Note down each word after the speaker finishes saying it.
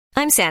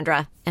I'm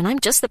Sandra, and I'm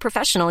just the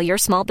professional your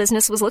small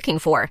business was looking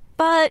for.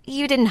 But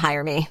you didn't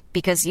hire me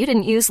because you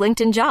didn't use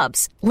LinkedIn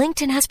Jobs.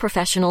 LinkedIn has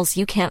professionals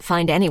you can't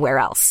find anywhere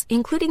else,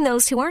 including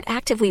those who aren't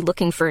actively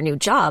looking for a new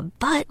job,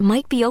 but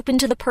might be open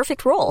to the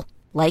perfect role,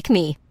 like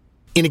me.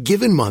 In a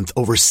given month,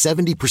 over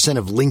 70%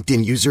 of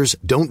LinkedIn users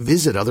don't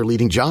visit other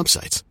leading job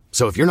sites.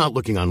 So if you're not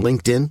looking on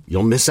LinkedIn,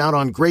 you'll miss out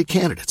on great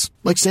candidates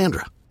like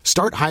Sandra.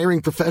 Start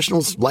hiring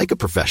professionals like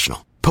a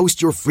professional.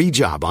 Post your free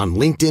job on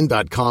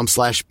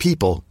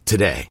linkedin.com/people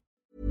today.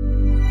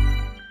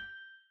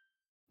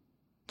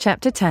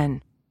 Chapter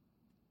 10.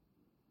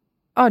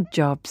 Odd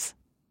Jobs.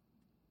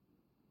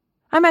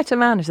 I met a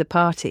man at a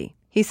party.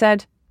 He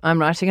said,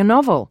 "I'm writing a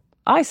novel."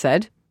 I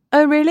said,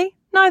 "Oh really?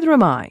 Neither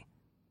am I."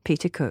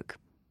 Peter Cook.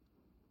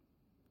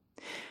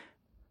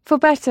 For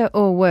better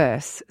or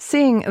worse,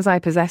 seeing as I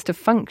possessed a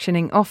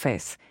functioning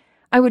office,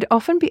 I would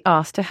often be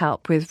asked to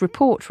help with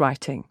report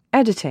writing,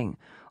 editing,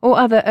 or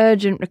other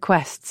urgent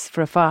requests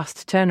for a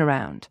fast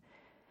turnaround.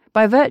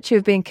 By virtue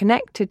of being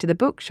connected to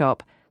the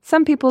bookshop,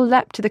 some people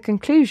leapt to the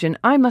conclusion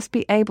I must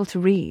be able to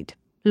read.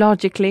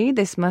 Logically,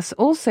 this must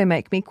also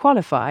make me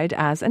qualified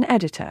as an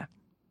editor.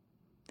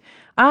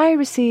 I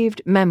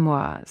received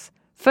memoirs,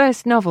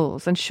 first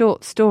novels and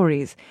short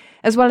stories,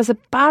 as well as a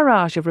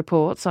barrage of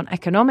reports on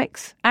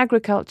economics,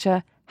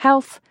 agriculture,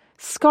 health,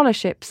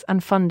 scholarships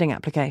and funding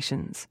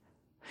applications.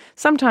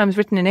 Sometimes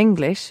written in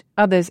English,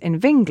 others in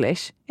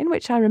Vinglish, in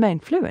which I remain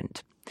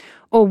fluent.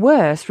 Or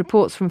worse,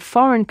 reports from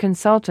foreign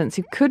consultants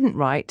who couldn't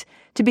write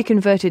to be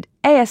converted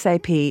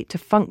ASAP to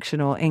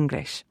functional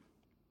English.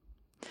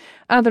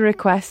 Other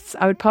requests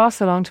I would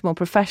pass along to more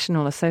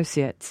professional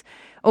associates,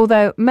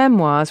 although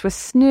memoirs were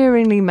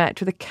sneeringly met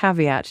with a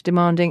caveat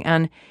demanding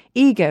an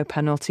ego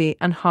penalty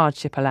and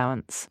hardship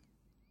allowance.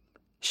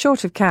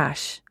 Short of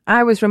cash,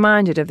 I was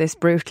reminded of this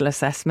brutal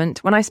assessment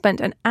when I spent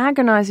an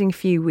agonising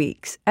few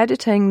weeks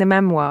editing the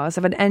memoirs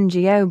of an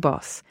NGO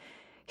boss.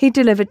 He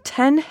delivered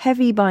 10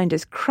 heavy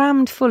binders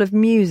crammed full of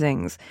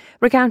musings,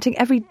 recounting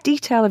every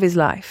detail of his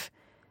life.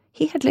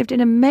 He had lived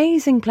in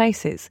amazing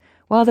places,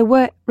 while there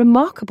were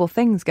remarkable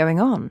things going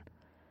on.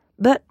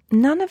 But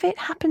none of it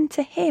happened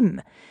to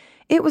him.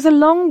 It was a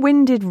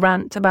long-winded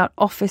rant about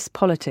office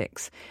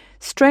politics,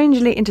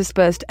 strangely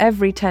interspersed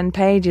every 10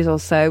 pages or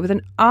so with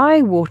an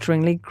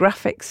eye-wateringly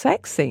graphic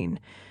sex scene.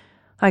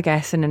 I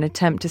guess in an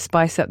attempt to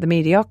spice up the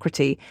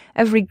mediocrity,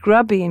 every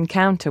grubby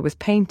encounter was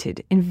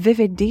painted in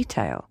vivid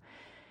detail.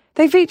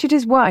 They featured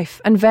his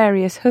wife and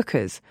various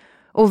hookers,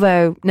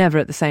 although never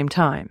at the same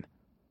time.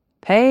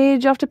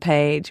 Page after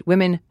page,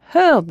 women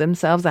hurled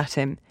themselves at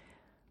him.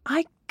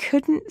 I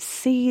couldn't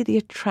see the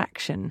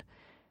attraction.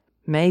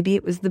 Maybe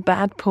it was the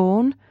bad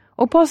porn,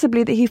 or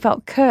possibly that he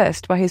felt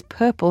cursed by his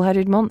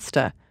purple-headed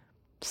monster.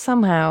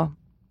 Somehow,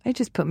 it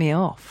just put me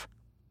off.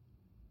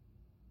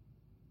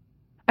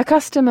 A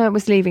customer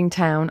was leaving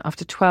town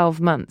after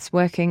 12 months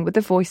working with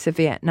the Voice of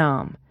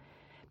Vietnam.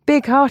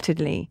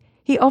 Big-heartedly,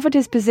 he offered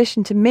his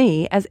position to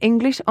me as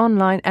English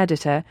online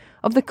editor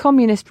of the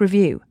Communist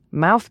Review,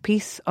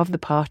 mouthpiece of the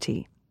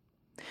party.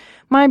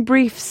 My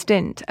brief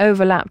stint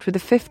overlapped with the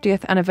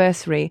 50th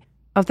anniversary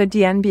of the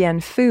Dien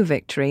Bien Phu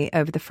victory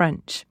over the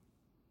French.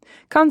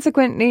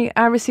 Consequently,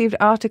 I received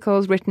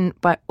articles written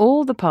by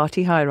all the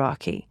party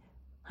hierarchy.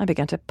 I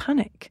began to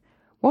panic.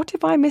 What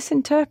if I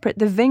misinterpret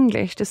the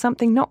Vinglish to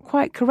something not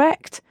quite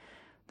correct?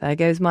 There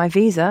goes my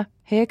visa.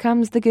 Here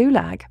comes the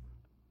gulag.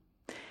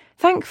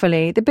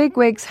 Thankfully, the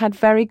bigwigs had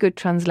very good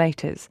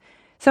translators,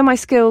 so my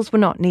skills were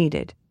not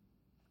needed.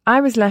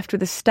 I was left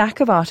with a stack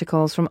of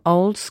articles from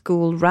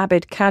old-school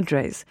rabid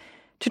cadres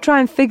to try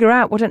and figure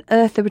out what on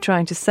earth they were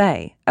trying to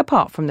say,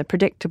 apart from the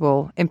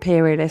predictable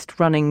imperialist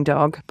running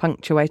dog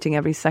punctuating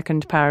every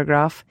second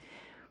paragraph.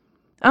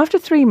 After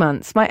 3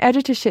 months, my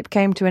editorship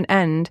came to an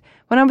end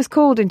when I was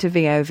called into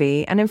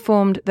VOV and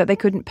informed that they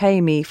couldn't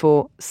pay me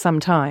for some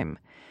time.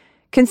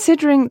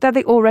 Considering that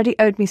they already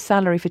owed me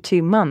salary for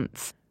 2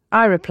 months,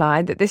 I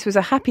replied that this was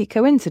a happy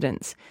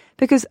coincidence,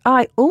 because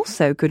I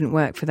also couldn't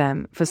work for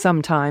them for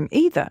some time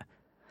either.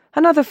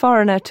 Another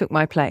foreigner took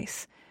my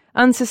place,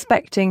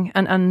 unsuspecting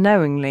and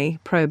unknowingly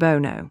pro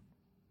bono.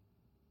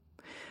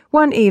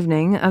 One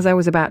evening, as I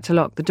was about to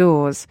lock the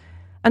doors,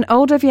 an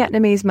older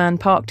Vietnamese man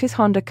parked his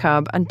Honda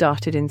Cub and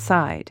darted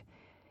inside.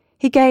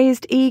 He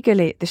gazed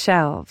eagerly at the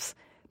shelves,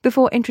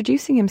 before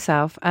introducing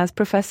himself as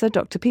Professor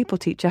Dr.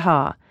 Peopleteacher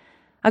Ha,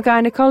 a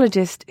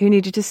gynecologist who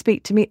needed to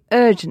speak to me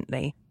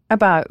urgently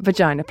about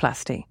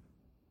vaginoplasty.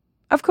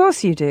 "Of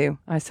course you do,"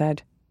 I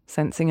said,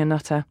 sensing a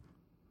nutter.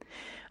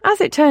 As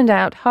it turned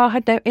out, Ha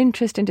had no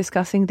interest in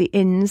discussing the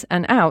ins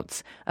and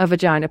outs of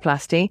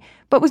vaginoplasty,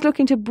 but was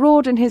looking to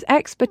broaden his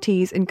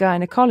expertise in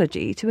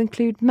gynecology to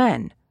include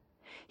men.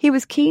 He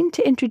was keen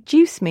to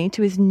introduce me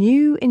to his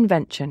new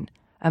invention,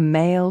 a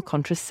male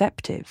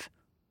contraceptive.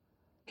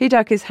 He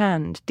dug his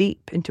hand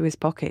deep into his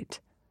pocket.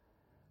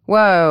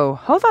 "Whoa,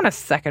 hold on a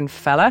second,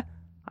 fella,"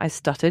 I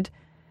stuttered,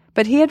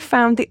 but he had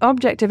found the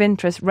object of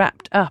interest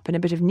wrapped up in a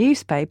bit of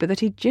newspaper that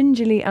he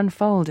gingerly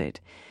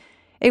unfolded.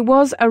 It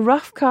was a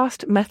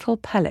rough-cast metal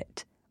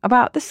pellet,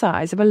 about the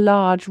size of a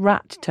large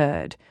rat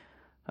turd.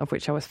 of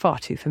which I was far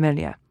too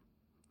familiar.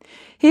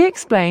 He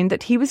explained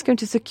that he was going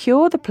to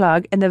secure the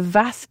plug in the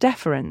vas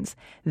deferens,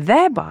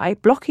 thereby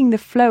blocking the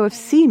flow of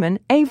semen,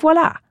 et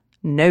voilà,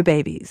 no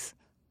babies.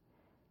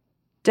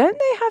 Don't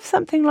they have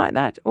something like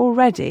that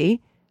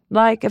already,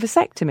 like a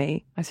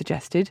vasectomy? I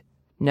suggested.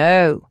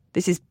 No,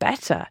 this is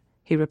better,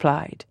 he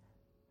replied.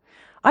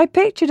 I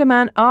pictured a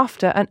man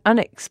after an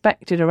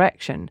unexpected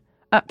erection,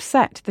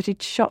 upset that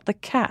he'd shot the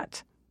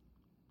cat.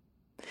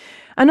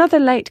 Another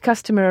late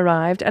customer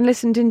arrived and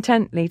listened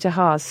intently to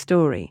Ha's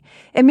story,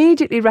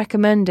 immediately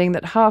recommending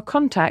that Ha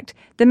contact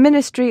the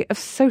Ministry of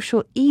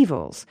Social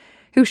Evils,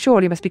 who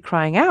surely must be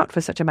crying out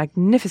for such a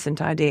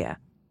magnificent idea.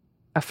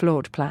 A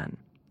flawed plan.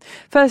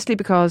 Firstly,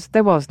 because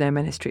there was no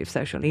Ministry of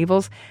Social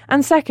Evils,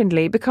 and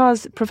secondly,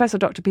 because Professor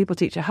Dr.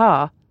 People-Teacher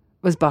Ha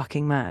was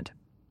barking mad.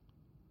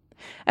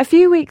 A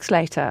few weeks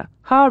later,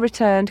 Ha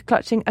returned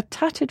clutching a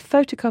tattered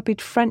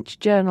photocopied French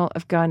Journal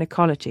of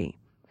Gynecology.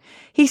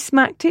 He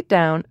smacked it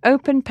down,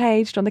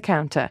 open-paged on the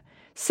counter.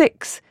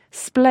 6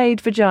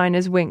 splayed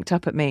vaginas winked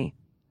up at me.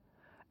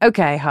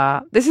 "OK,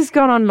 Ha, this has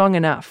gone on long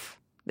enough.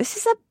 This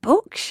is a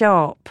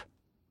bookshop."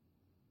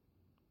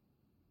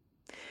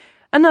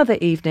 Another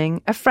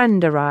evening, a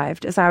friend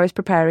arrived as I was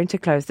preparing to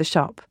close the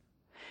shop.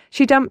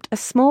 She dumped a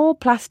small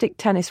plastic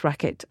tennis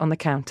racket on the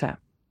counter.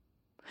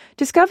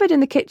 Discovered in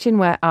the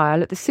kitchenware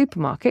aisle at the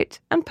supermarket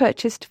and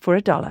purchased for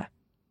 $1.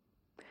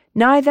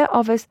 Neither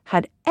of us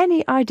had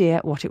any idea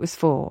what it was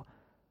for.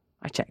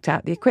 I checked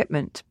out the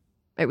equipment.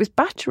 It was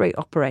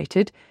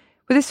battery-operated,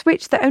 with a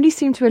switch that only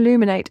seemed to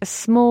illuminate a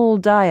small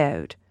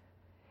diode.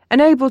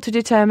 Unable to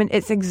determine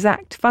its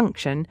exact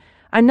function,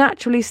 I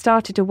naturally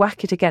started to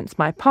whack it against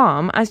my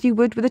palm as you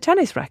would with a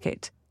tennis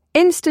racket.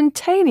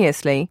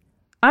 Instantaneously,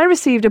 I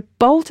received a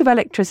bolt of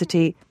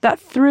electricity that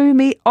threw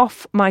me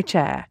off my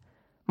chair,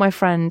 my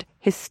friend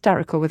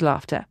hysterical with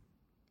laughter.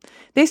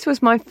 This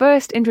was my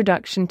first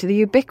introduction to the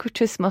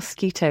ubiquitous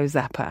mosquito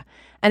zapper,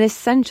 an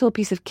essential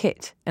piece of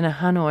kit in a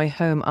Hanoi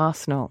home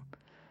arsenal.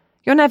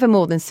 You're never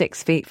more than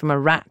 6 feet from a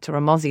rat or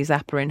a mozzie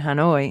zapper in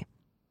Hanoi.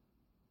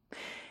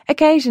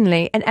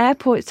 Occasionally, an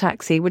airport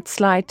taxi would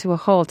slide to a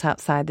halt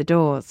outside the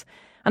doors,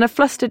 and a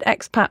flustered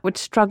expat would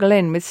struggle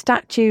in with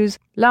statues,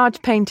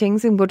 large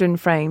paintings in wooden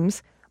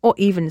frames, or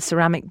even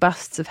ceramic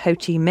busts of Ho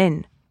Chi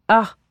Minh.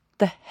 Ah,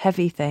 the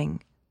heavy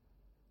thing.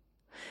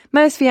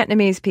 Most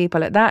Vietnamese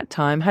people at that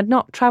time had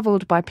not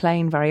travelled by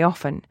plane very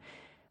often.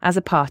 As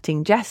a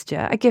parting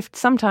gesture, a gift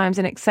sometimes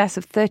in excess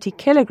of 30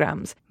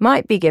 kilograms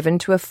might be given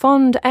to a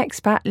fond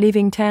expat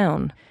leaving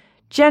town,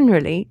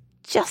 generally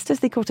just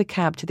as they caught a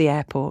cab to the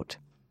airport.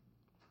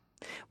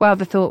 While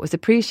the thought was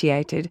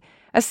appreciated,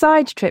 a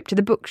side trip to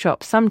the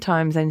bookshop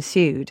sometimes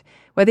ensued,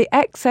 where the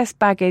excess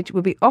baggage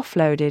would be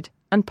offloaded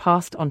and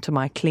passed on to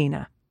my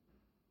cleaner.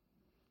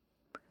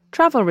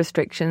 Travel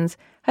restrictions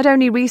had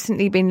only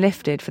recently been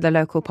lifted for the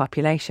local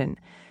population,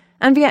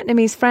 and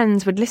Vietnamese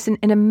friends would listen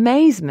in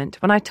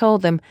amazement when I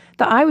told them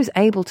that I was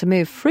able to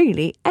move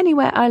freely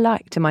anywhere I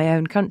liked in my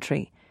own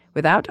country,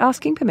 without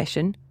asking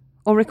permission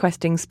or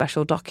requesting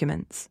special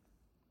documents.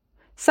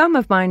 Some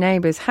of my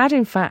neighbours had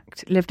in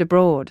fact lived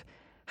abroad,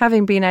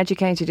 having been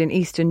educated in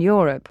Eastern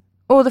Europe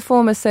or the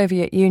former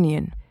Soviet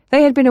Union.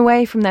 They had been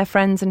away from their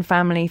friends and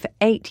family for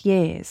 8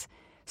 years,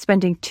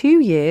 spending 2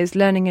 years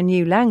learning a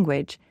new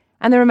language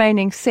and the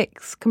remaining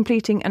 6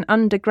 completing an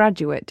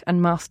undergraduate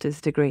and master's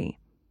degree.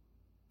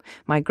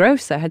 My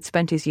grocer had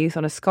spent his youth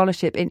on a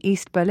scholarship in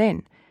East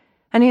Berlin,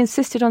 and he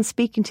insisted on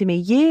speaking to me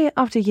year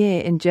after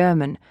year in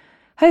German,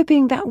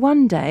 hoping that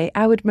one day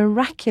I would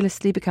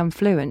miraculously become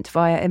fluent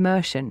via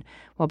immersion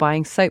while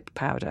buying soap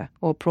powder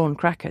or prawn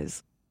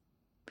crackers.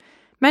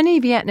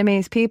 Many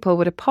Vietnamese people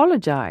would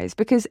apologise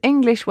because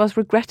English was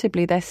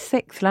regrettably their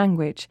 6th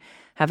language,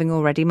 having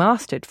already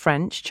mastered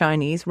French,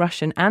 Chinese,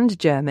 Russian and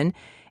German,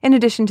 in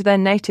addition to their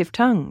native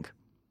tongue.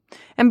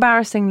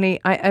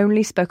 Embarrassingly, I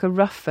only spoke a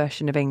rough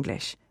version of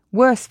English,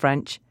 worse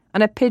French,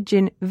 and a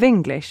pidgin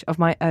Vinglish of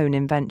my own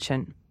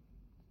invention.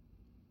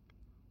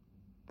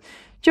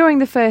 During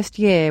the first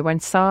year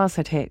when SARS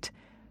had hit,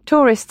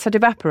 tourists had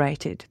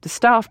evaporated, the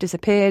staff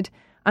disappeared,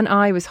 and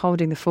I was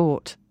holding the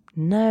fort.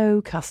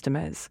 No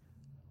customers.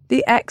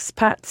 The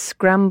expats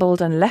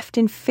scrambled and left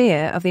in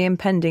fear of the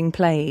impending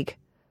plague.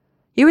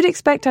 You would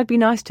expect I'd be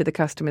nice to the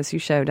customers who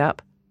showed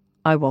up.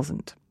 I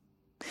wasn't.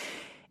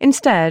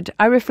 Instead,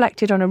 I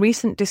reflected on a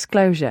recent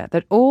disclosure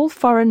that all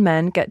foreign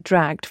men get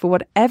dragged for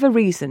whatever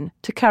reason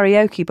to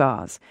karaoke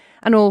bars,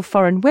 and all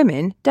foreign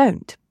women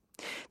don't.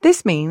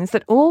 This means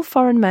that all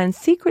foreign men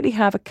secretly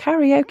have a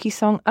karaoke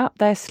song up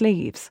their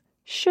sleeves,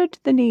 should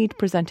the need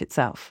present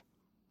itself.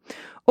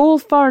 All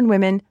foreign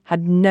women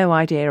had no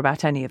idea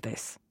about any of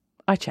this.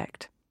 I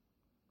checked.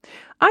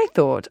 I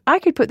thought I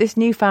could put this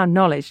newfound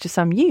knowledge to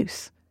some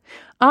use.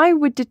 I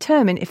would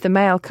determine if the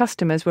male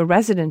customers were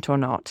resident or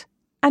not,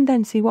 and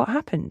then see what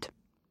happened.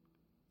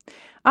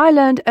 I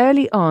learned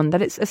early on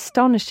that it's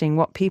astonishing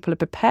what people are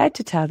prepared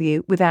to tell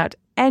you without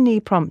any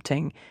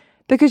prompting,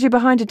 because you're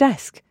behind a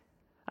desk.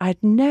 I had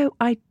no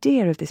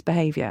idea of this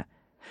behaviour,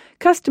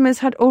 Customers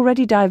had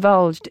already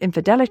divulged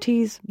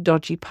infidelities,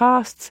 dodgy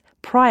pasts,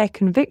 prior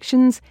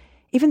convictions,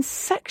 even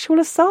sexual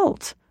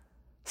assault.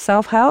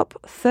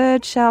 Self-help,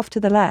 third shelf to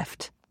the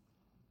left.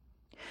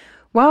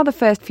 While the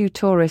first few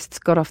tourists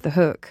got off the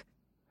hook,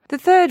 the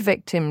third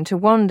victim to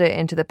wander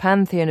into the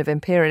pantheon of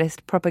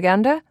imperialist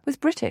propaganda was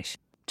British,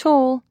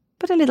 tall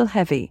but a little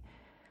heavy.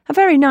 A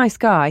very nice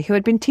guy who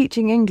had been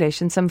teaching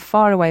English in some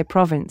faraway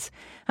province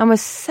and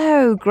was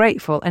so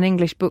grateful an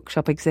English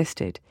bookshop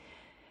existed.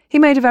 He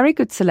made a very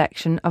good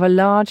selection of a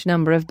large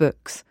number of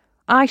books.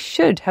 I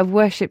should have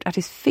worshipped at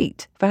his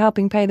feet for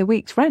helping pay the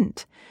week's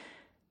rent.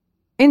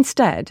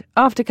 Instead,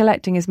 after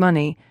collecting his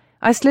money,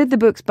 I slid the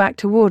books back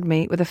toward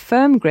me with a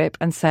firm grip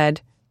and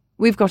said,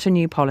 "We've got a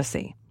new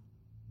policy,"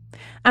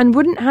 and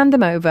wouldn't hand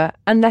them over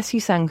unless he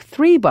sang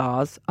 3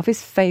 bars of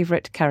his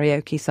favourite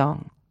karaoke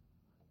song.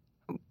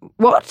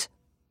 "What?"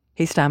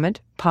 he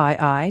stammered,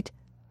 pie-eyed.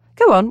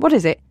 "Go on, what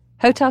is it?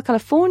 Hotel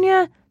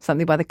California?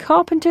 Something by the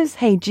Carpenters?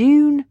 Hey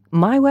June?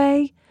 My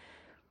Way?"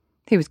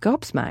 He was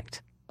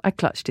gobsmacked. I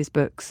clutched his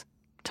books.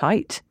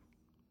 Tight.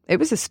 It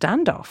was a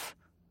standoff.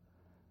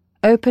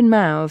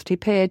 Open-mouthed, he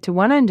peered to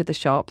one end of the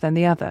shop, then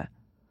the other.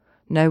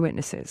 No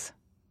witnesses.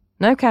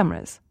 No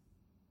cameras.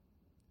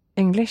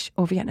 "English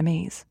or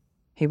Vietnamese?"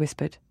 he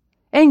whispered.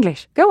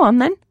 "English. Go on,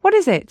 then. What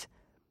is it?"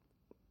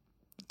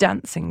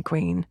 "Dancing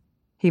Queen,"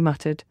 he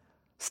muttered,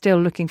 still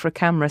looking for a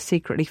camera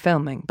secretly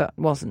filming, but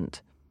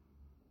wasn't.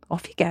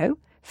 Off you go.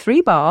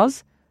 3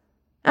 bars.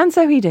 And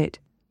so he did.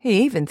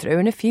 He even threw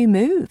in a few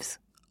moves.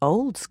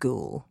 Old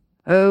school.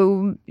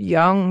 "Oh,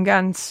 young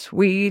and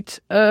sweet,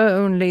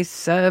 only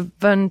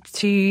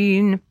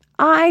 17.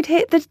 I'd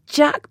hit the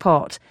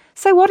jackpot.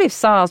 So what if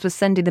SARS was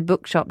sending the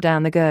bookshop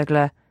down the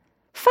gurgler?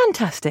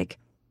 Fantastic.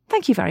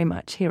 Thank you very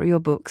much. Here are your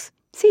books.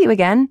 See you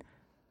again.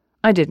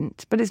 I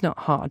didn't, but it's not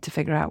hard to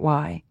figure out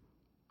why.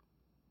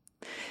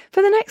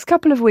 For the next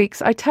couple of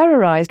weeks, I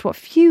terrorised what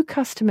few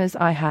customers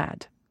I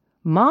had.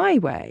 My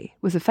Way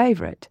was a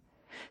favourite.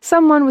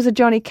 Someone was a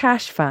Johnny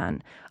Cash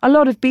fan. A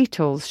lot of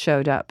Beatles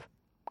showed up.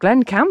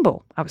 Glenn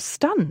Campbell. I was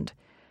stunned.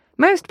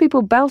 Most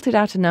people belted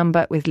out a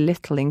number with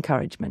little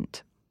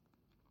encouragement.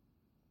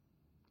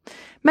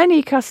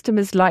 Many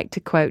customers liked to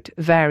quote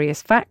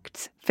various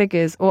facts,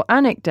 figures or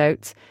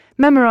anecdotes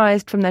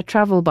memorised from their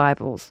travel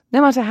Bibles,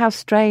 no matter how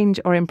strange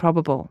or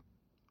improbable.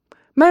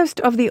 Most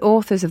of the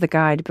authors of the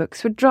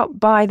guidebooks would drop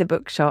by the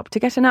bookshop to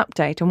get an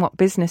update on what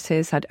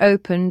businesses had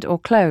opened or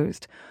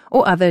closed,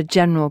 or other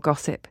general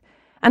gossip,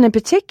 and in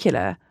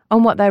particular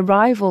on what their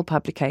rival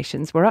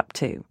publications were up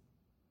to.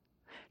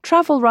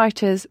 Travel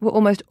writers were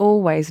almost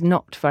always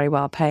not very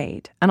well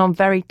paid and on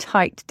very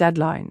tight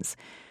deadlines,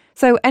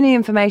 so any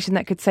information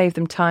that could save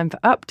them time for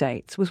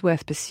updates was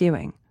worth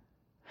pursuing.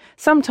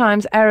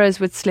 Sometimes errors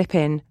would slip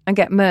in and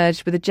get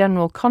merged with the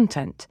general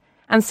content,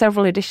 and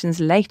several editions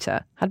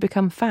later had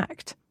become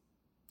fact.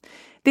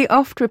 The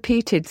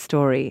oft-repeated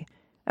story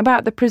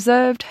about the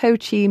preserved Ho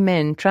Chi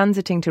Minh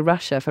transiting to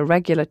Russia for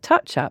regular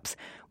touch-ups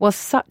was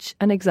such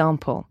an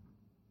example.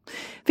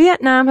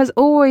 Vietnam has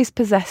always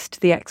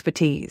possessed the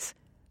expertise,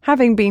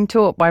 having been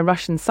taught by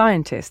Russian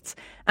scientists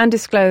and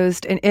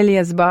disclosed in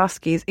Ilya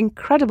Zbarsky's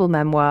incredible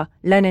memoir,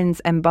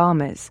 Lenin's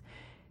Embalmers.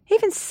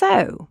 Even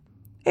so,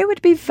 it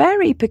would be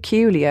very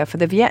peculiar for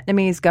the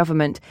Vietnamese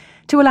government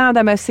to allow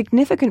their most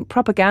significant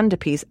propaganda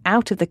piece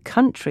out of the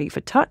country for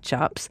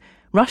touch-ups,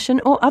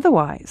 Russian or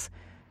otherwise.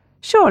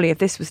 Surely, if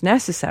this was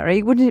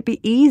necessary, wouldn't it be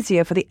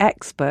easier for the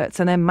experts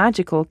and their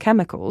magical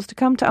chemicals to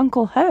come to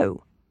Uncle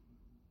Ho?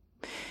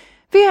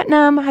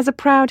 Vietnam has a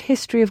proud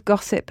history of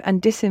gossip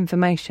and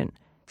disinformation,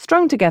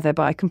 strung together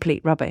by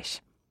complete rubbish.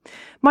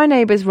 My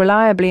neighbours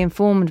reliably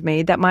informed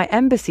me that my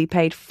embassy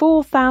paid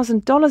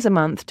 $4,000 a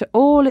month to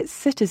all its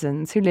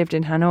citizens who lived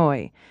in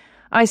Hanoi.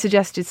 I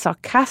suggested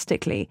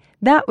sarcastically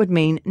that would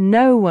mean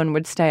no one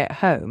would stay at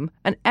home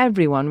and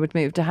everyone would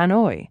move to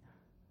Hanoi.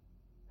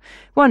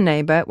 One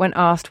neighbour, when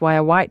asked why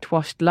a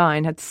whitewashed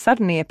line had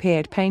suddenly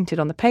appeared painted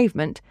on the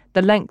pavement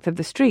the length of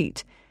the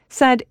street,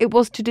 said it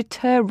was to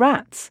deter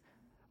rats.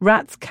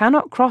 Rats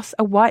cannot cross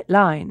a white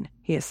line,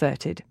 he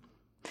asserted.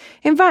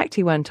 In fact,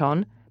 he went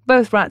on,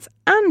 both rats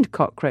and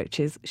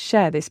cockroaches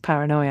share this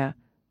paranoia.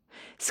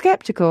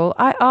 Sceptical,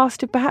 I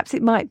asked if perhaps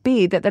it might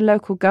be that the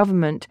local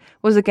government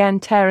was again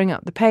tearing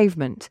up the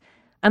pavement,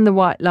 and the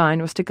white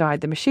line was to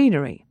guide the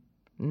machinery.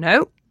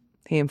 "No,"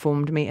 he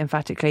informed me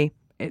emphatically,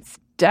 "it's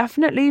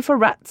definitely for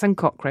rats and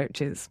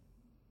cockroaches."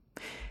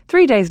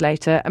 3 days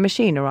later, a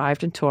machine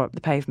arrived and tore up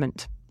the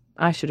pavement.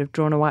 I should have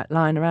drawn a white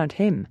line around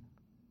him.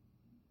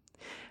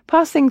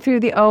 Passing through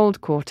the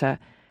old quarter,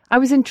 I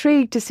was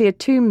intrigued to see a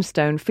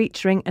tombstone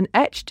featuring an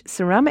etched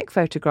ceramic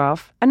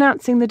photograph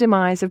announcing the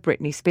demise of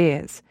Britney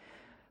Spears.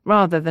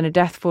 Rather than a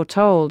death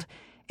foretold,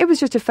 it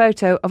was just a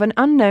photo of an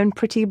unknown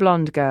pretty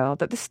blonde girl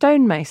that the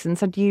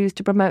stonemasons had used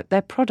to promote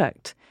their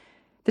product.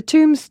 The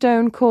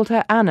tombstone called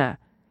her Anna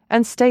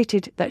and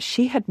stated that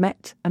she had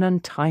met an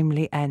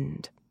untimely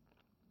end.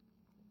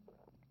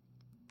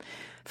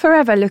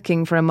 Forever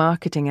looking for a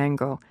marketing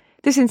angle,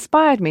 this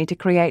inspired me to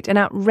create an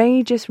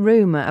outrageous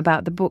rumour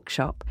about the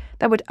bookshop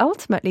that would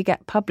ultimately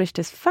get published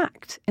as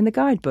fact in the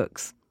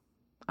guidebooks.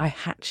 I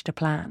hatched a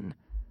plan.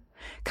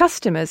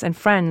 Customers and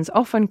friends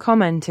often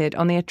commented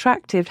on the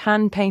attractive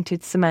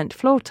hand-painted cement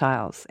floor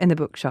tiles in the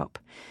bookshop.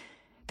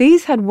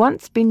 These had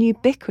once been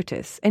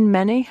ubiquitous in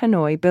many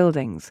Hanoi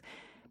buildings,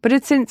 but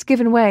had since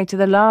given way to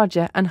the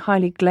larger and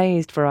highly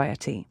glazed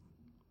variety.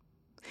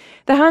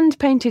 The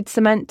hand-painted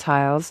cement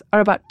tiles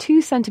are about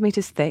 2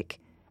 centimetres thick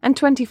and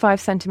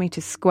 25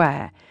 centimetres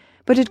square,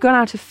 but had gone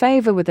out of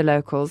favour with the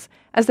locals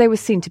as they were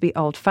seen to be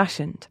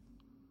old-fashioned.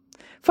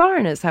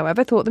 Foreigners,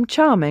 however, thought them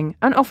charming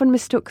and often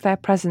mistook their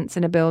presence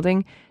in a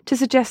building to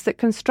suggest that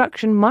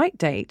construction might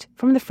date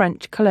from the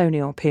French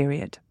colonial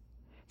period.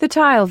 The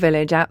tile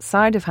village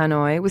outside of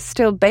Hanoi was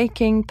still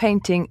baking,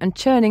 painting and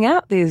churning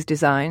out these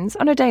designs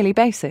on a daily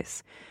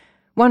basis.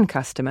 One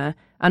customer,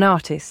 an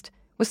artist,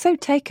 was so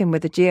taken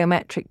with the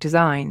geometric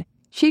design,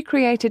 she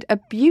created a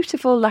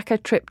beautiful lacquer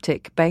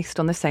triptych based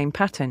on the same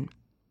pattern.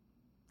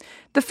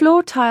 The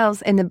floor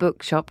tiles in the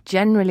bookshop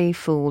generally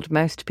fooled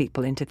most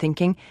people into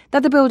thinking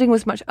that the building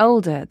was much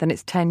older than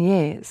its 10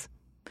 years.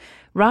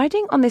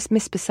 Riding on this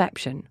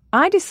misperception,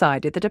 I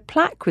decided that a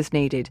plaque was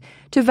needed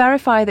to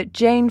verify that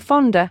Jane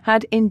Fonda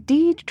had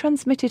indeed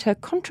transmitted her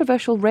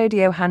controversial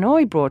Radio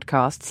Hanoi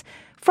broadcasts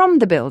from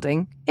the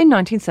building in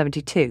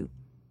 1972.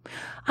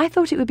 I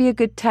thought it would be a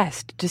good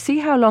test to see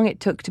how long it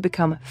took to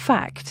become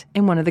fact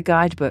in one of the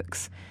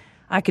guidebooks.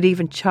 I could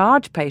even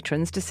charge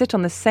patrons to sit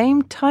on the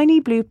same tiny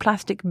blue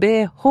plastic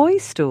beer hoy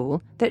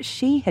stool that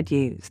she had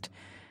used.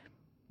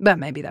 But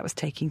maybe that was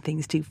taking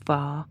things too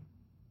far.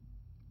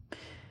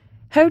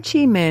 Ho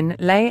Chi Minh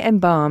lay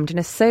embalmed in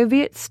a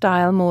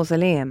Soviet-style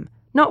mausoleum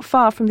not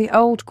far from the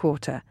Old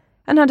Quarter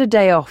and had a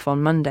day off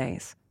on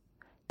Mondays.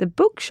 The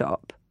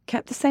bookshop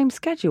kept the same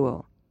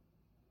schedule.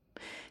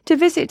 To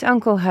visit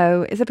Uncle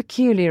Ho is a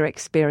peculiar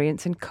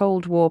experience in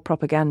Cold War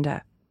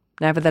propaganda.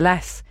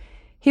 Nevertheless,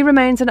 he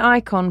remains an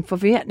icon for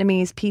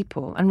Vietnamese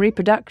people, and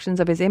reproductions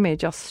of his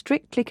image are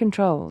strictly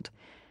controlled.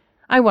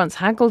 I once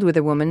haggled with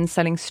a woman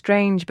selling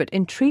strange but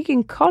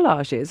intriguing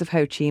collages of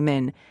Ho Chi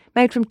Minh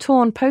made from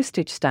torn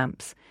postage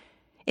stamps.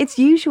 It's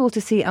usual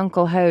to see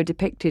Uncle Ho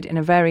depicted in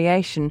a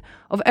variation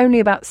of only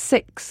about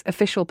 6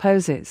 official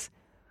poses.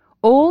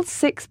 All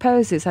 6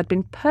 poses had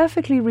been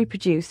perfectly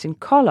reproduced in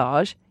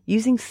collage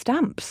using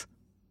stamps.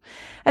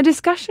 A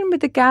discussion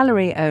with the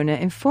gallery owner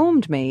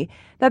informed me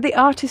that the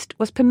artist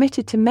was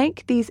permitted to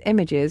make these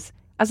images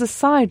as a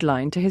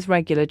sideline to his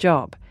regular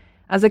job,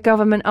 as a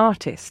government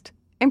artist,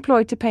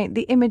 employed to paint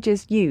the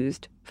images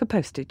used for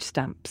postage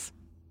stamps.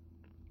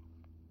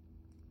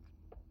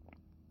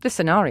 The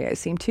scenario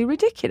seemed too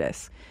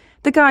ridiculous.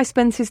 The guy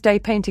spends his day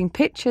painting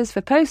pictures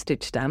for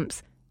postage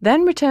stamps,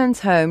 then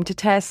returns home to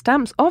tear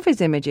stamps of his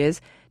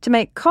images to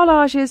make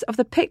collages of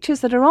the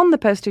pictures that are on the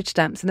postage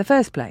stamps in the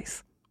first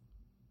place.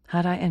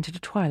 Had I entered a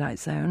twilight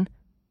zone?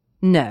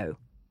 No,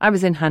 I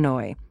was in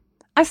Hanoi.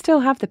 I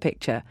still have the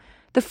picture,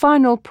 the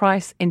final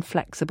price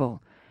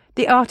inflexible.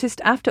 The artist,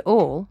 after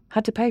all,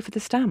 had to pay for the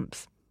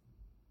stamps.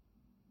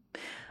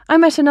 I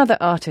met another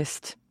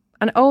artist,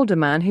 an older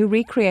man who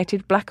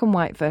recreated black and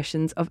white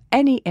versions of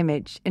any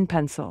image in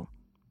pencil.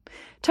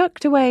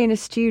 Tucked away in a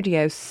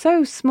studio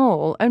so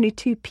small only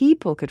 2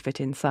 people could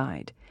fit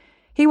inside.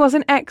 He was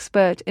an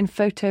expert in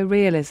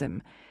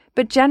photorealism,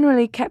 but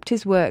generally kept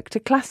his work to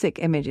classic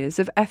images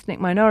of ethnic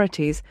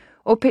minorities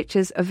or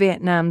pictures of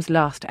Vietnam's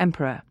last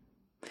emperor.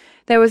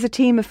 There was a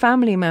team of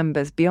family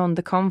members beyond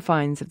the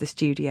confines of the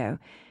studio,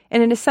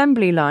 in an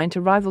assembly line to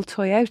rival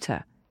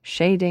Toyota,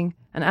 shading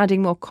and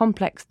adding more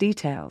complex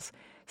details,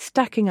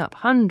 stacking up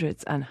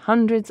hundreds and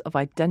hundreds of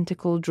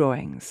identical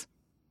drawings.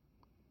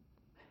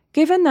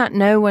 Given that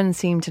no one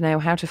seemed to know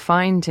how to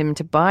find him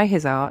to buy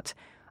his art,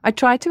 I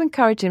tried to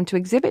encourage him to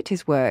exhibit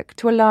his work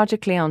to a larger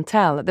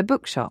clientele at the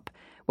bookshop,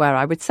 where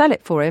I would sell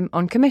it for him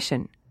on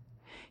commission.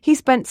 He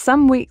spent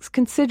some weeks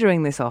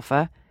considering this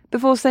offer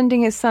before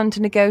sending his son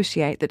to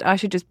negotiate that I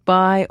should just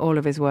buy all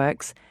of his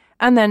works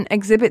and then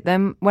exhibit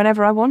them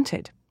whenever I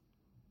wanted.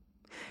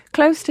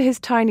 Close to his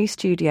tiny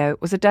studio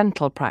was a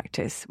dental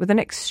practice with an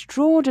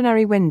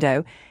extraordinary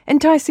window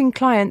enticing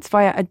clients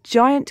via a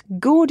giant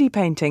gaudy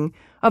painting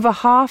of a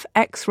half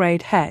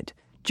X-rayed head,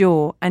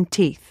 jaw and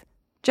teeth,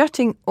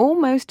 jutting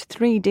almost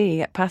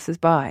 3D at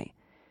passers-by.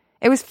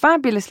 It was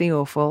fabulously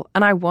awful,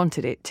 and I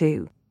wanted it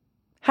too.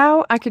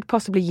 How I could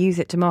possibly use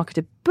it to market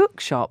a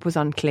bookshop was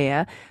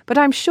unclear, but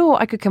I'm sure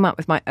I could come up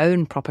with my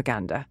own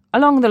propaganda,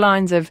 along the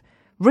lines of,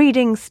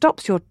 "Reading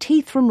stops your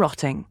teeth from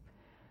rotting."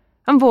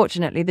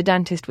 Unfortunately, the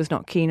dentist was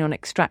not keen on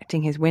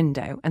extracting his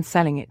window and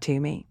selling it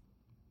to me.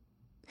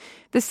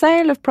 The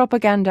sale of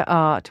propaganda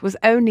art was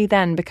only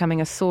then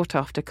becoming a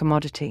sought-after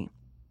commodity.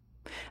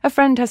 A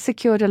friend has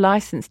secured a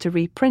license to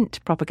reprint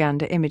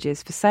propaganda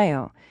images for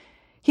sale.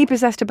 He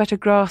possessed a better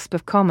grasp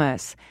of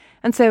commerce,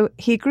 and so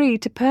he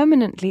agreed to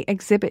permanently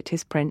exhibit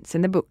his prints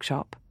in the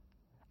bookshop.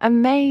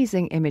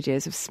 Amazing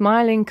images of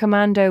smiling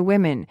commando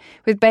women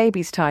with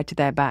babies tied to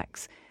their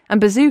backs and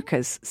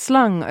bazookas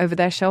slung over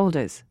their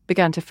shoulders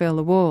began to fill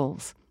the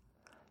walls.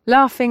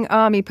 Laughing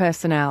army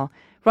personnel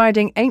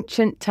riding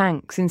ancient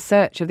tanks in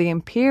search of the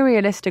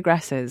imperialist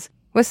aggressors,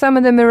 were some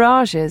of the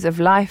mirages of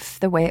life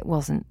the way it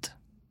wasn't.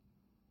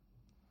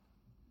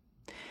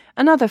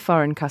 Another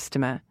foreign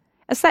customer,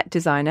 a set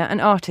designer and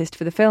artist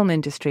for the film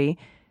industry,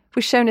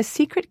 was shown a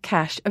secret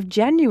cache of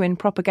genuine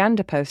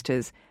propaganda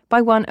posters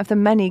by one of the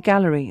many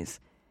galleries.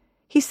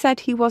 He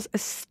said he was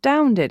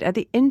astounded at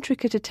the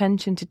intricate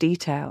attention to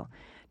detail,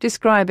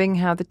 describing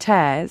how the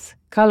tears,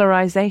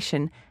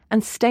 colorization,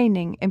 and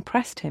staining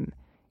impressed him.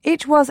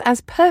 It was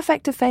as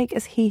perfect a fake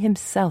as he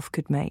himself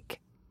could make.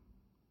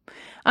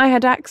 I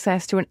had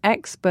access to an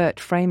expert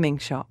framing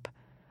shop,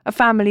 a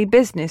family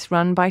business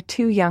run by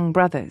two young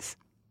brothers.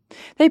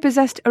 They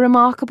possessed a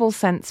remarkable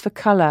sense for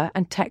colour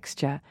and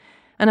texture,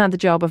 and had the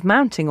job of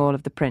mounting all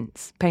of the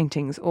prints,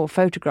 paintings or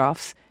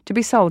photographs to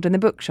be sold in the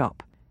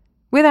bookshop.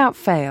 Without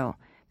fail,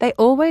 they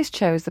always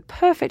chose the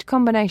perfect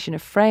combination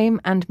of frame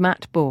and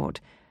matte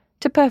board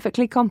to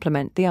perfectly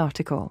complement the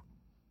article.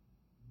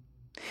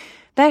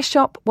 Their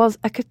shop was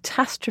a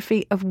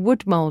catastrophe of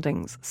wood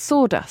mouldings,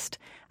 sawdust,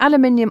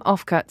 aluminium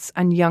offcuts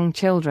and young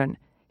children,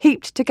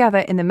 heaped together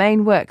in the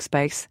main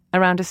workspace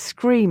around a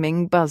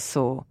screaming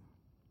buzzsaw.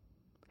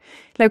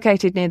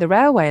 Located near the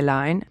railway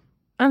line,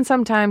 and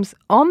sometimes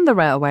on the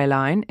railway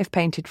line if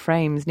painted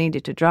frames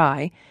needed to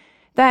dry,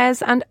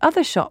 theirs and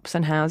other shops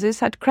and houses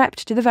had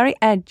crept to the very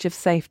edge of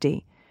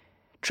safety.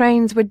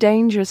 Trains were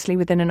dangerously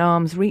within an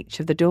arm's reach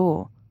of the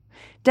door.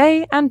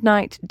 Day and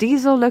night,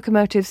 diesel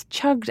locomotives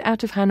chugged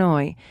out of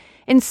Hanoi,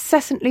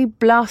 incessantly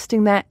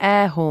blasting their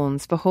air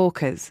horns for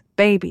hawkers,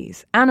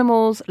 babies,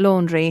 animals,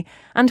 laundry,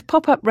 and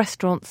pop-up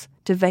restaurants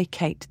to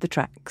vacate the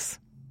tracks.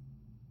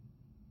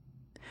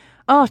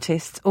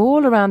 Artists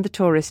all around the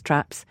tourist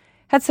traps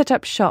had set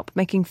up shop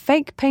making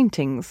fake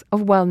paintings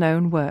of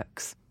well-known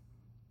works.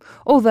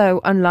 Although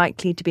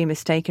unlikely to be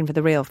mistaken for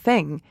the real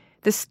thing,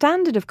 the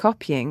standard of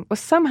copying was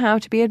somehow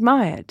to be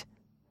admired.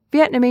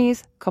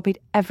 Vietnamese copied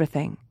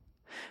everything.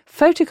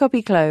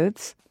 Photocopy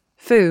clothes,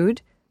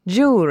 food,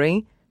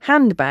 jewellery,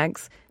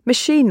 handbags,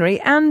 machinery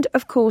and,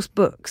 of course,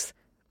 books.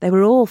 They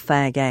were all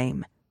fair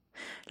game.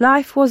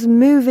 Life was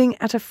moving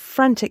at a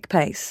frantic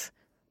pace.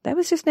 There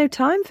was just no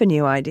time for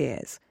new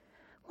ideas.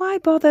 Why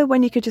bother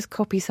when you could just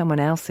copy someone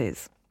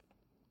else's?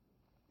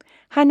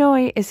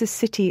 Hanoi is a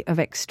city of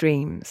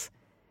extremes.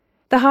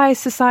 The high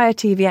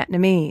society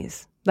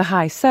Vietnamese, the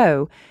high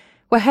so,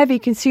 were heavy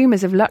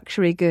consumers of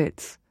luxury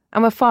goods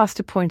and were fast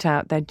to point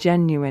out their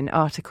genuine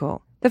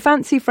article. The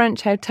fancy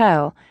French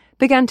hotel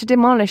began to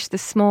demolish the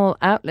small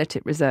outlet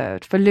it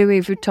reserved for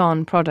Louis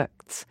Vuitton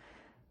products.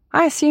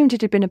 I assumed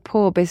it had been a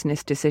poor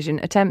business decision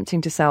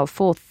attempting to sell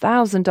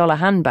 $4,000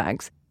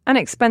 handbags and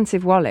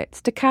expensive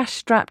wallets to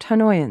cash-strapped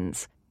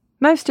Hanoians,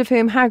 most of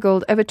whom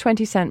haggled over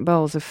 20-cent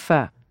bowls of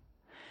pho.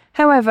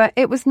 However,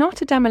 it was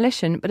not a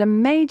demolition but a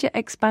major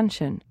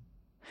expansion.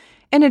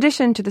 In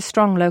addition to the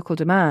strong local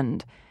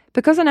demand,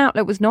 because an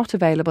outlet was not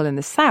available in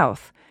the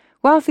south,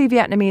 wealthy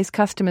Vietnamese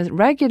customers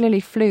regularly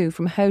flew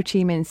from Ho Chi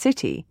Minh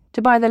City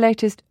to buy the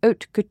latest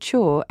haute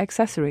couture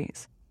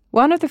accessories.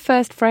 One of the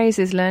first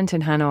phrases learnt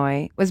in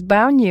Hanoi was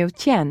bao nhiêu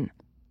tiền,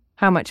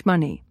 how much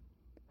money.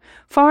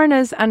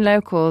 Foreigners and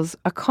locals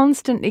are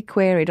constantly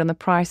queried on the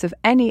price of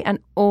any and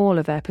all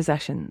of their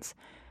possessions.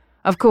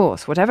 Of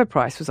course, whatever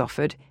price was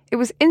offered, it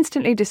was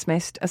instantly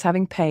dismissed as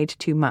having paid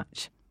too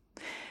much.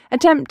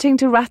 Attempting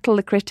to rattle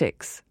the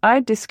critics, I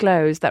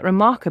disclosed that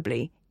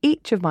remarkably,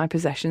 each of my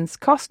possessions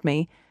cost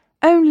me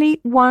only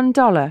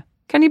 $1.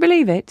 Can you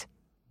believe it?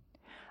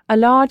 A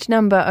large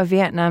number of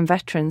Vietnam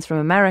veterans from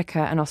America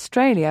and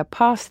Australia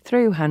passed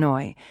through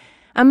Hanoi,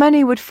 and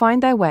many would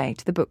find their way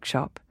to the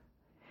bookshop.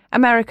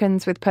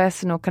 Americans with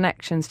personal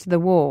connections to the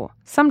war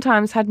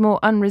sometimes had more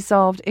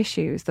unresolved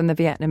issues than the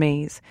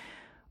Vietnamese,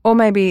 or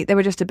maybe they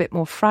were just a bit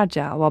more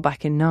fragile while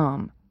back in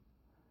Nam.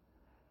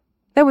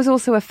 There was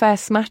also a fair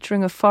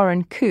smattering of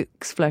foreign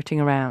kooks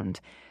floating around,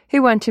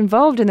 who weren't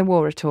involved in the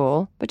war at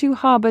all, but who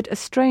harboured a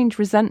strange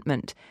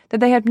resentment that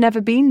they had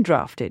never been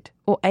drafted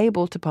or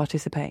able to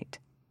participate.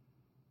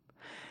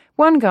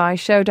 One guy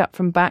showed up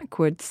from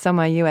backwoods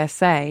somewhere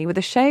USA with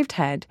a shaved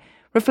head,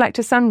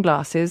 reflector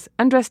sunglasses,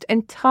 and dressed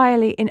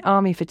entirely in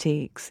army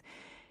fatigues.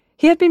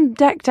 He had been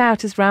decked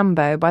out as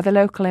Rambo by the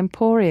local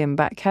emporium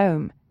back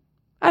home.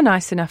 A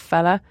nice enough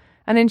fella,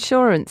 an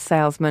insurance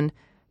salesman,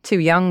 too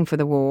young for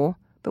the war,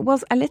 but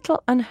was a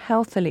little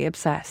unhealthily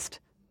obsessed.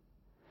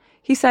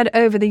 He said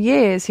over the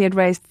years he had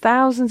raised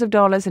thousands of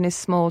dollars in his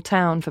small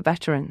town for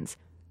veterans,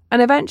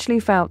 and eventually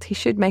felt he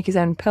should make his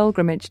own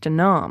pilgrimage to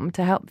Nam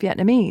to help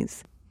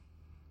Vietnamese.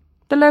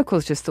 The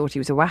locals just thought he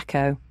was a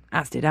wacko,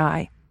 as did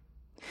I.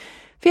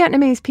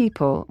 Vietnamese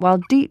people, while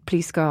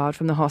deeply scarred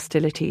from the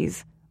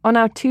hostilities, are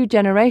now 2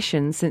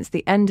 generations since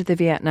the end of the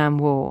Vietnam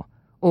War,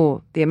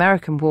 or the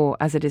American War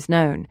as it is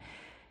known,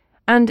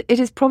 and it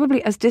is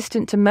probably as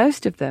distant to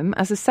most of them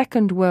as the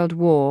Second World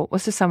War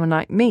was to someone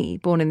like me,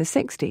 born in the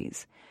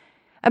 60s.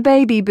 A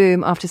baby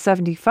boom after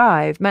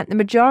 75 meant the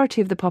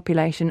majority of the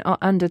population are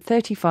under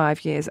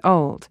 35 years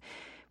old,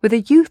 with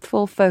a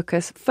youthful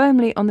focus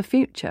firmly on the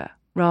future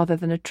rather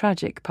than a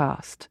tragic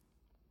past.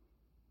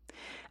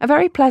 A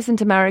very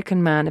pleasant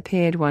American man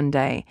appeared one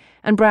day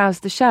and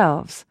browsed the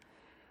shelves.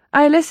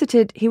 I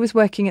elicited he was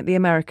working at the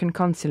American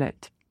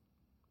consulate.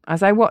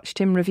 As I watched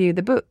him review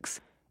the books,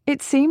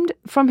 it seemed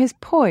from his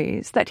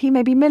poise that he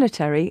may be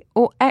military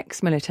or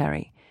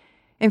ex-military.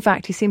 In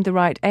fact, he seemed the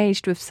right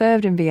age to have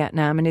served in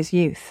Vietnam in his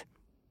youth.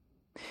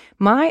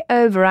 My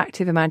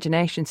overactive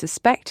imagination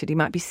suspected he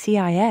might be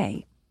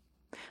CIA.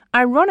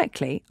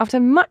 Ironically,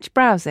 after much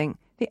browsing,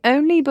 the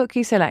only book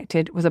he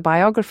selected was a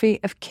biography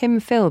of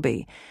Kim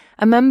Philby,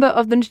 a member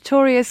of the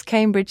notorious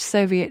Cambridge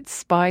Soviet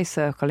spy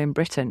circle in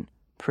Britain.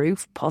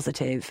 Proof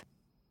positive.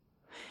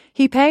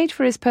 He paid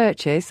for his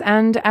purchase,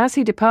 and as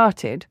he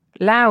departed,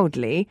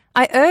 loudly,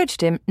 I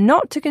urged him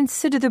not to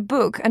consider the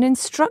book an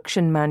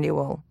instruction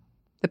manual.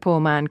 The poor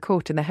man,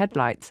 caught in the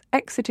headlights,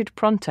 exited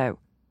pronto.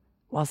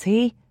 Was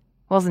he?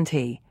 Wasn't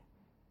he?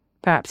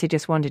 Perhaps he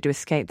just wanted to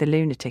escape the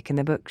lunatic in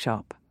the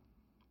bookshop.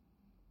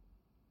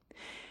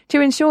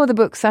 To ensure the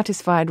book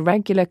satisfied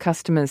regular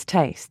customers'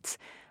 tastes,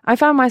 I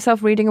found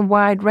myself reading a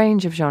wide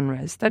range of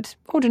genres that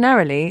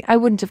ordinarily I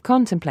wouldn't have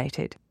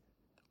contemplated.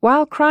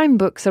 While crime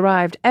books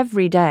arrived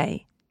every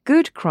day,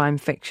 good crime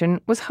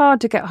fiction was hard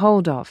to get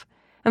hold of,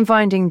 and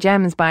finding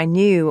gems by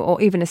new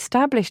or even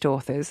established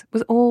authors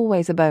was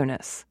always a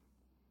bonus.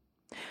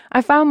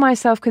 I found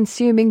myself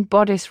consuming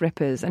bodice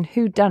rippers and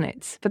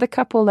whodunits for the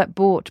couple that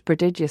bought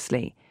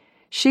prodigiously.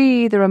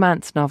 She, the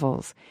romance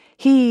novels.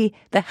 He,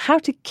 the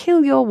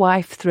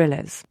how-to-kill-your-wife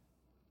thrillers.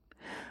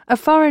 A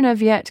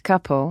foreigner-Viet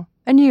couple,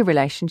 a new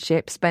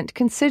relationship, spent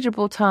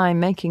considerable time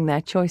making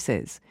their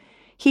choices.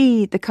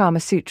 He, the Kama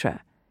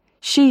Sutra.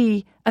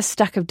 She, a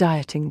stack of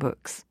dieting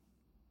books.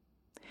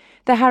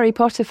 The Harry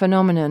Potter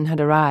phenomenon had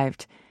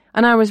arrived,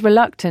 and I was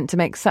reluctant to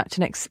make such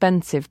an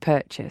expensive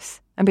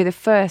purchase and be the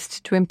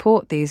first to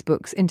import these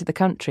books into the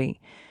country.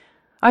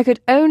 I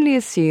could only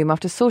assume,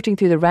 after sorting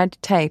through the red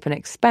tape and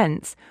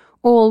expense,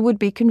 all would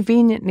be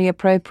conveniently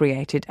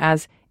appropriated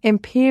as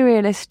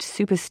imperialist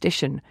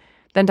superstition,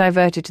 then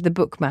diverted to the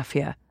book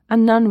mafia,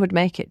 and none would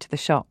make it to the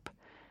shop.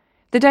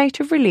 The date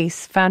of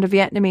release found a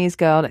Vietnamese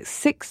girl at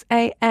 6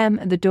 a.m.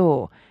 at the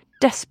door,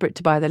 desperate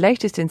to buy the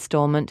latest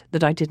instalment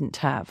that I didn't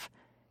have.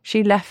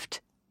 She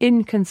left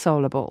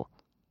inconsolable.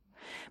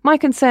 My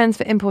concerns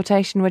for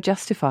importation were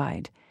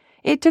justified.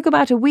 It took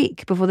about a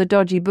week before the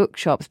dodgy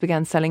bookshops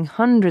began selling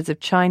hundreds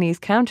of Chinese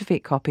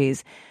counterfeit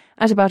copies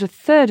at about a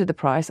third of the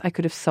price I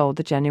could have sold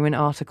the genuine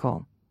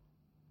article.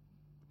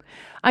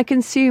 I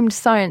consumed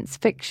science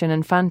fiction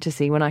and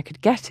fantasy when I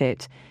could get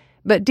it,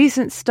 but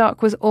decent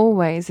stock was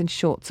always in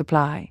short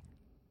supply.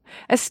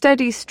 A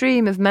steady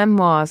stream of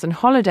memoirs and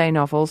holiday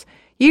novels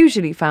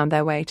usually found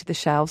their way to the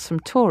shelves from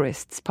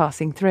tourists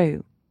passing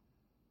through.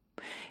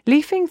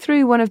 Leafing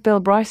through one of Bill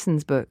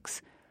Bryson's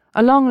books,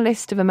 a long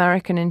list of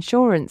American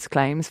insurance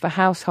claims for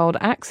household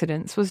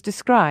accidents was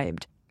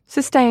described,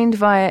 sustained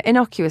via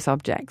innocuous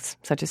objects,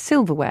 such as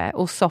silverware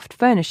or soft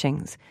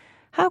furnishings.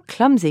 How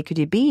clumsy could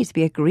you be to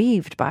be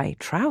aggrieved by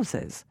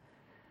trousers?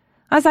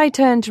 As I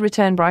turned to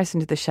return Bryson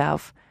to the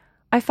shelf,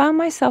 I found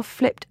myself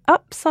flipped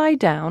upside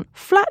down,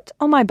 flat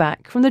on my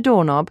back from the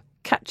doorknob,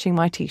 catching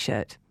my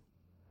T-shirt.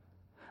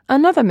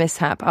 Another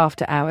mishap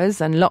after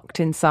hours, and locked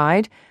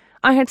inside,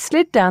 I had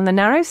slid down the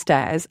narrow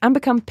stairs and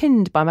become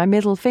pinned by my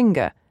middle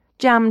finger,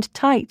 jammed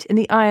tight in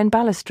the iron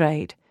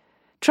balustrade,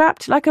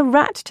 trapped like a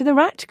rat to the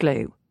rat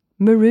glue,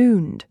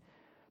 marooned.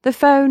 The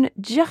phone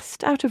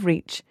just out of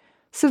reach,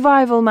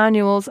 survival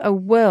manuals a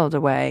world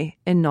away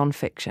in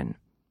non-fiction.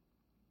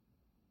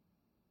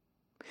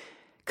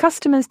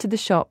 Customers to the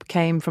shop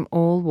came from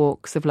all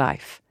walks of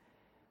life.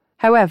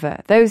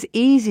 However, those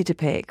easy to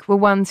pick were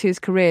ones whose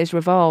careers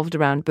revolved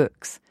around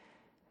books.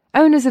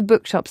 Owners of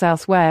bookshops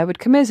elsewhere would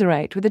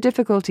commiserate with the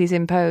difficulties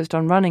imposed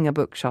on running a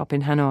bookshop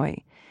in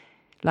Hanoi.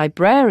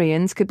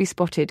 Librarians could be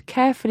spotted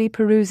carefully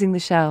perusing the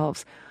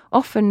shelves,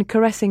 often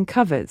caressing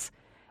covers,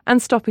 and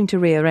stopping to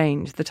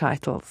rearrange the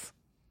titles.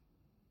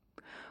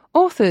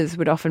 Authors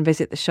would often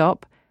visit the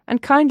shop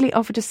and kindly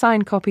offer to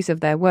sign copies of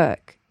their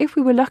work, if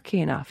we were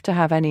lucky enough to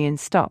have any in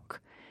stock,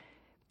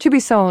 to be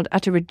sold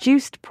at a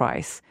reduced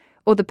price,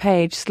 or the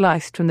page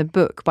sliced from the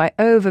book by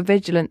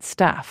over-vigilant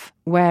staff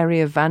wary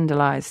of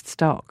vandalised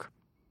stock.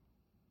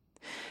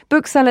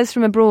 Booksellers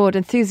from abroad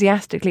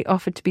enthusiastically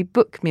offered to be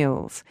book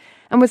mules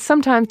and would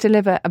sometimes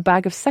deliver a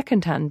bag of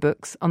second-hand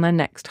books on their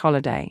next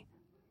holiday.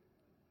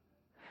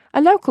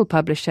 A local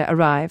publisher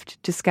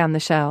arrived to scan the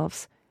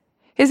shelves.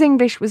 His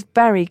English was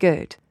very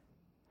good,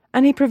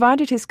 and he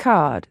provided his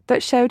card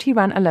that showed he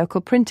ran a local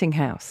printing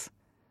house.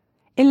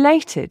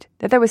 Elated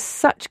that there was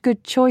such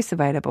good choice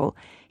available,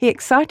 he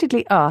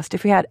excitedly asked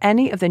if we had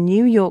any of the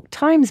New York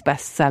Times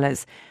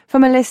bestsellers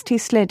from a list he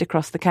slid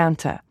across the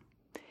counter.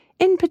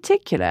 In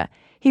particular,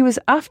 he was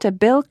after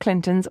Bill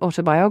Clinton's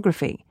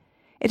autobiography.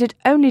 It had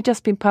only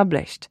just been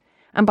published,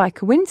 and by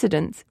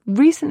coincidence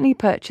recently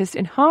purchased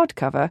in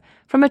hardcover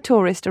from a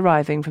tourist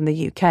arriving from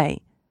the UK.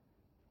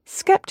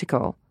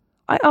 Sceptical,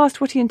 I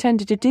asked what he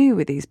intended to do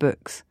with these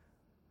books.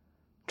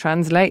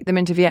 Translate them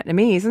into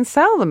Vietnamese and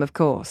sell them, of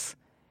course.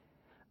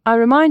 I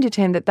reminded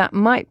him that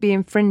might be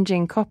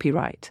infringing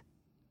copyright,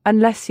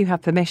 unless you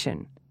have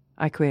permission,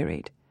 I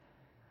queried.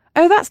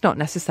 Oh, that's not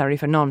necessary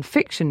for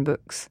non-fiction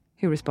books,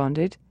 he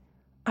responded.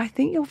 I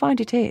think you'll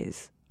find it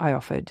is, I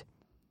offered.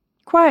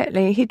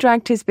 Quietly, he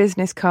dragged his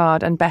business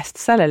card and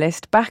bestseller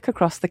list back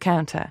across the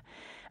counter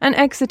and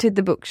exited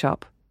the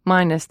bookshop,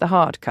 minus the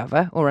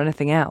hardcover or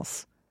anything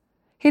else.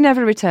 He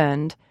never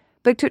returned,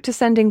 but took to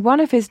sending one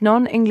of his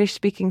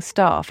non-English-speaking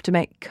staff to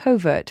make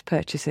covert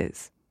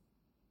purchases.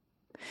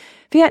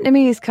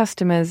 Vietnamese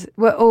customers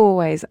were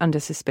always under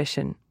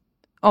suspicion.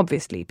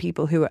 Obviously,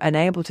 people who were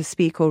unable to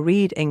speak or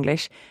read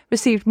English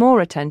received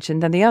more attention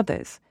than the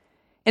others.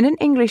 In an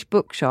English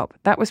bookshop,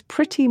 that was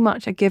pretty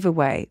much a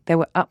giveaway they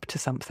were up to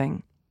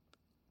something.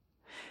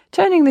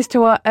 Turning this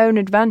to our own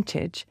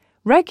advantage,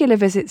 regular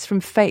visits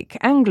from fake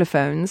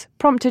Anglophones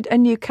prompted a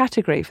new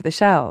category for the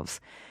shelves: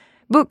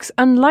 books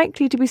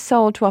unlikely to be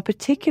sold to our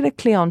particular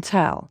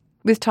clientele,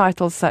 with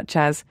titles such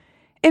as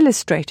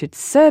Illustrated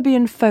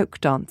Serbian Folk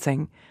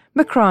Dancing,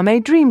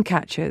 Macrame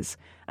Dreamcatchers,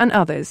 and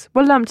others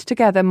were lumped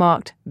together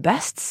marked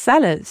Best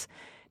Sellers,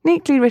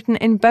 neatly written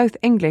in both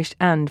English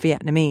and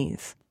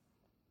Vietnamese.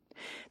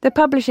 The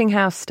publishing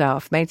house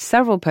staff made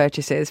several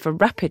purchases for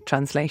rapid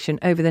translation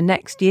over the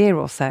next year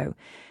or so,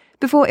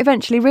 before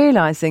eventually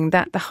realising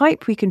that the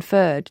hype we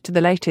conferred to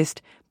the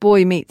latest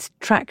boy meets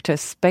tractor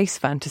space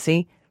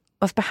fantasy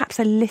was perhaps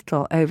a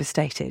little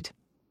overstated.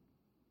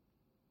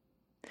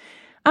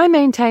 I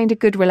maintained a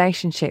good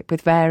relationship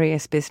with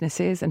various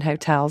businesses and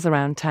hotels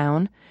around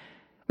town.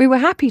 We were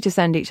happy to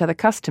send each other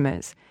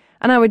customers,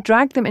 and I would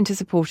drag them into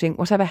supporting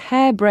whatever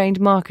harebrained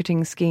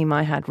marketing scheme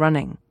I had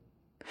running.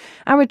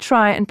 I would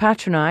try and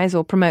patronise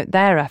or promote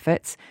their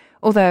efforts,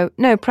 although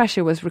no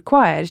pressure was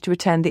required to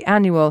attend the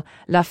annual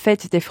La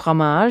Fête des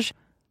Fromages,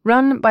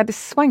 run by the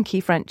swanky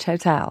French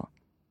hotel.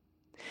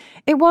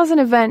 It was an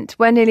event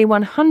where nearly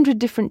 100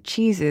 different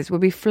cheeses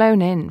would be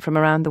flown in from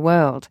around the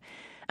world,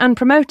 and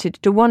promoted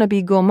to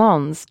wannabe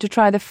gourmands to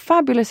try the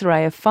fabulous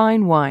array of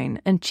fine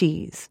wine and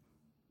cheese.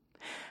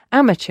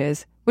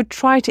 Amateurs would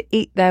try to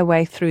eat their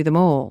way through them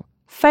all,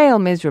 fail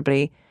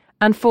miserably,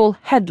 and fall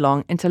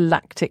headlong into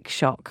lactic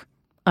shock.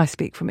 I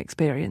speak from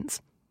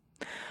experience.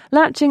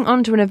 Latching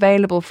onto an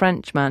available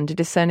Frenchman to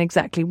discern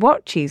exactly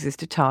what cheeses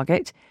to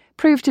target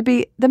proved to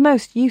be the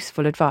most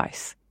useful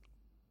advice.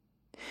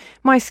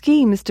 My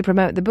schemes to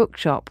promote the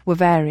bookshop were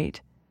varied.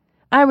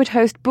 I would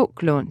host book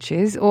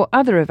launches or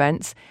other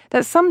events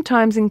that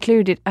sometimes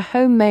included a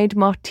homemade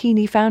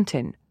martini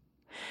fountain.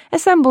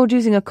 Assembled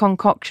using a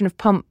concoction of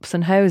pumps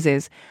and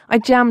hoses, I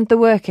jammed the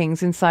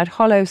workings inside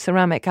hollow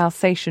ceramic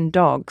Alsatian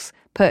dogs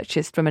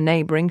purchased from a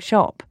neighbouring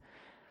shop.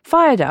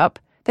 Fired up,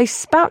 they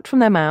spout from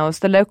their mouths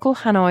the local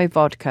Hanoi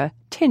vodka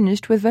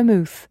tinged with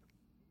vermouth.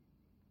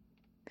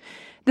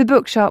 The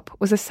bookshop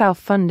was a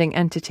self-funding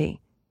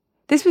entity.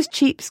 This was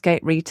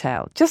cheapskate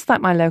retail, just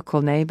like my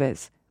local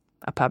neighbours.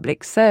 A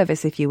public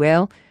service, if you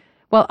will,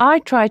 while I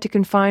tried to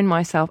confine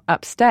myself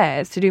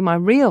upstairs to do my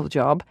real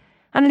job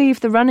and leave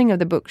the running of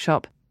the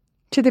bookshop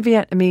to the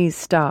Vietnamese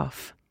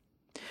staff.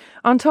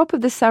 On top of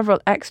the several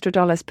extra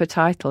dollars per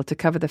title to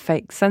cover the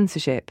fake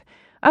censorship,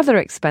 other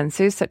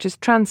expenses such as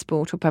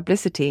transport or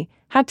publicity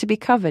had to be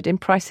covered in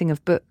pricing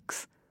of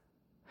books.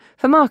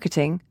 For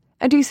marketing,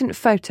 a decent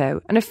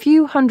photo and a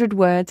few hundred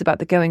words about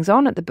the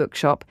goings-on at the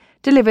bookshop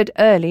delivered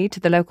early to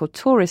the local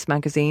tourist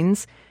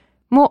magazines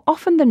more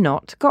often than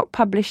not got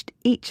published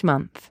each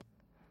month.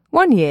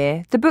 One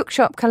year, the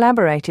bookshop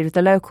collaborated with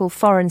the local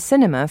foreign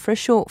cinema for a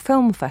short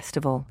film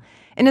festival,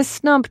 in a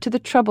snub to the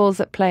troubles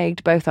that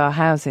plagued both our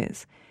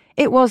houses.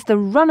 It was the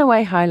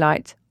runaway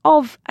highlight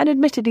of an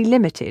admittedly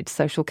limited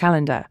social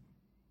calendar.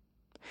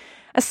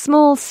 A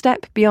small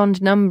step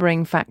beyond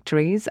numbering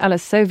factories, a la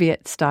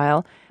Soviet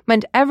style,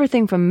 meant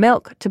everything from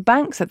milk to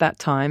banks at that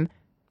time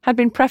had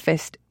been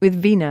prefaced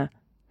with Wiener.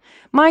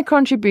 My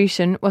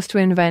contribution was to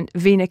invent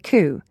Wiener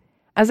Kuh,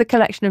 as a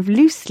collection of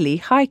loosely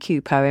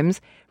haiku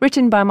poems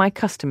written by my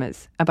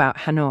customers about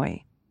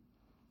Hanoi.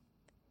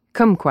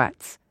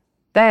 Kumquats,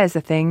 there's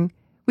a thing,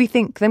 we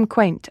think them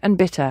quaint and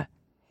bitter.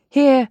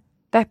 Here,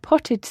 they're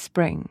potted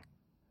spring.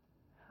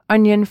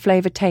 Onion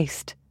flavour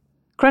taste,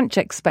 crunch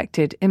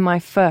expected in my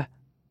pho,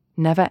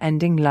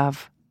 never-ending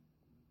love.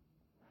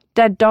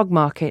 Dead dog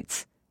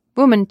markets,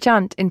 woman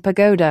chant in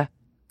pagoda,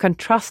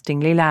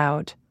 contrastingly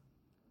loud.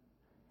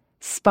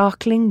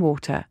 Sparkling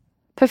water,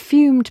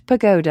 perfumed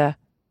pagoda,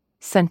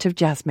 scent of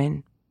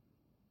jasmine.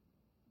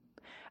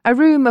 A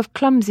room of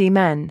clumsy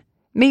men,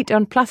 meet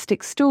on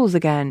plastic stools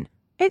again.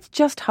 It's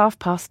just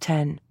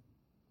 10:30.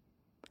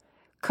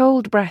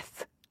 Cold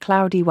breath,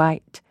 cloudy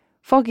white,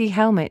 foggy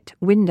helmet,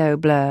 window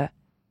blur,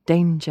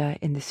 danger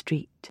in the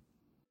street.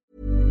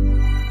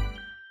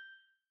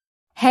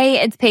 Hey,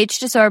 it's Paige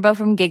DeSorbo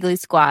from Giggly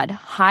Squad.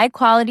 High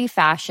quality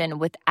fashion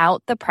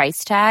without the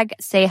price tag.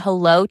 Say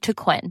hello to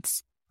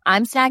Quince.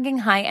 I'm snagging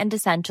high-end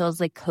essentials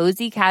like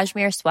cozy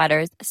cashmere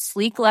sweaters,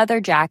 sleek leather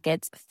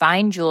jackets,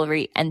 fine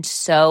jewelry, and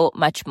so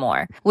much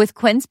more. With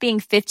Quince being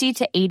 50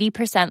 to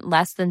 80%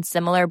 less than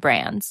similar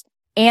brands.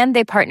 And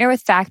they partner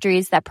with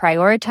factories that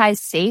prioritize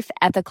safe,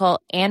 ethical,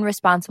 and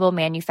responsible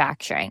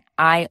manufacturing.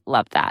 I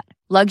love that.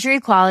 Luxury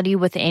quality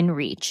within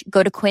reach.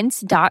 Go to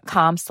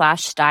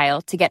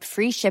quince.com/style to get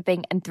free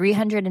shipping and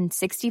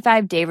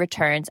 365-day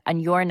returns on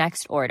your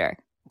next order.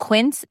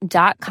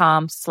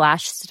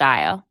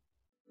 Quince.com/style.